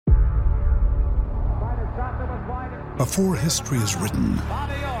Before history is written,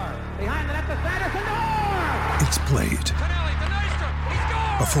 it's played.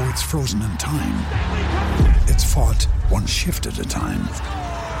 Before it's frozen in time, it's fought one shift at a time.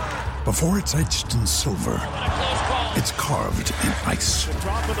 Before it's etched in silver, it's carved in ice.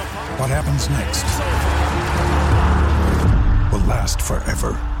 What happens next will last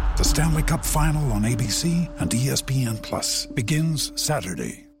forever. The Stanley Cup Final on ABC and ESPN Plus begins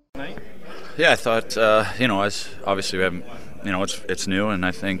Saturday. Yeah, I thought, as obviously we haven't, it's new, and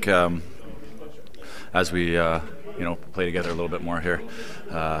I think as we, play together a little bit more here,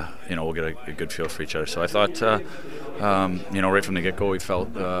 we'll get a good feel for each other. So I thought, right from the get-go, we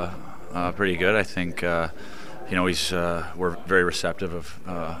felt pretty good. I think, we're very receptive of,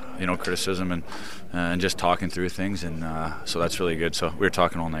 criticism and just talking through things, and so that's really good. So we were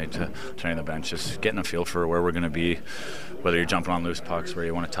talking all night to train the bench, just getting a feel for where we're going to be, whether you're jumping on loose pucks, where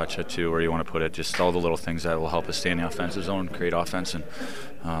you want to touch it to, where you want to put it, just all the little things that will help us stay in the offensive zone, create offense,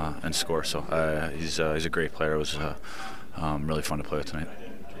 and score. So he's a great player. It was really fun to play with tonight.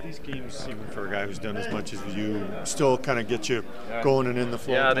 These games, even for a guy who's done as much as you, still kind of get you going and in the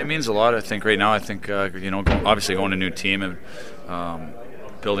flow. Yeah, that means a lot. I think right now, obviously going to a new team and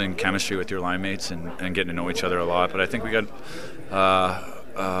building chemistry with your line mates and getting to know each other a lot. But I think we got,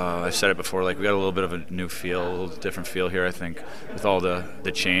 I said it before, we got a little bit of a new feel, a little different feel here, I think, with all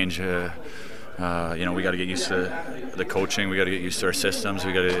the change. We got to get used to the coaching. We got to get used to our systems.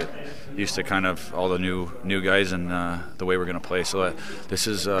 We got to get used to kind of all the new guys and the way we're going to play. So this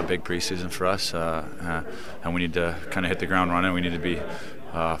is a big preseason for us, and we need to kind of hit the ground running. We need to be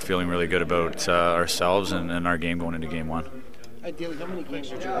feeling really good about ourselves and our game going into game one. Ideally, how many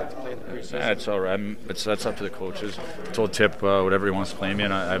games would you like to play in the preseason? Yeah, it's all right. That's up to the coaches. I told Tip whatever he wants to play me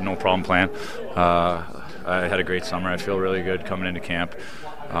in, I have no problem playing. I had a great summer. I feel really good coming into camp.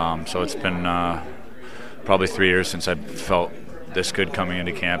 So it's been probably 3 years since I felt this good coming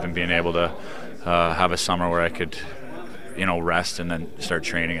into camp and being able to have a summer where I could, rest and then start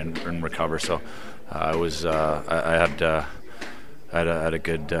training and recover. So I had a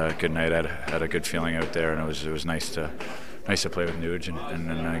good night. I had a good feeling out there, and it was nice to play with Nuge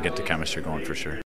and get the chemistry going for sure.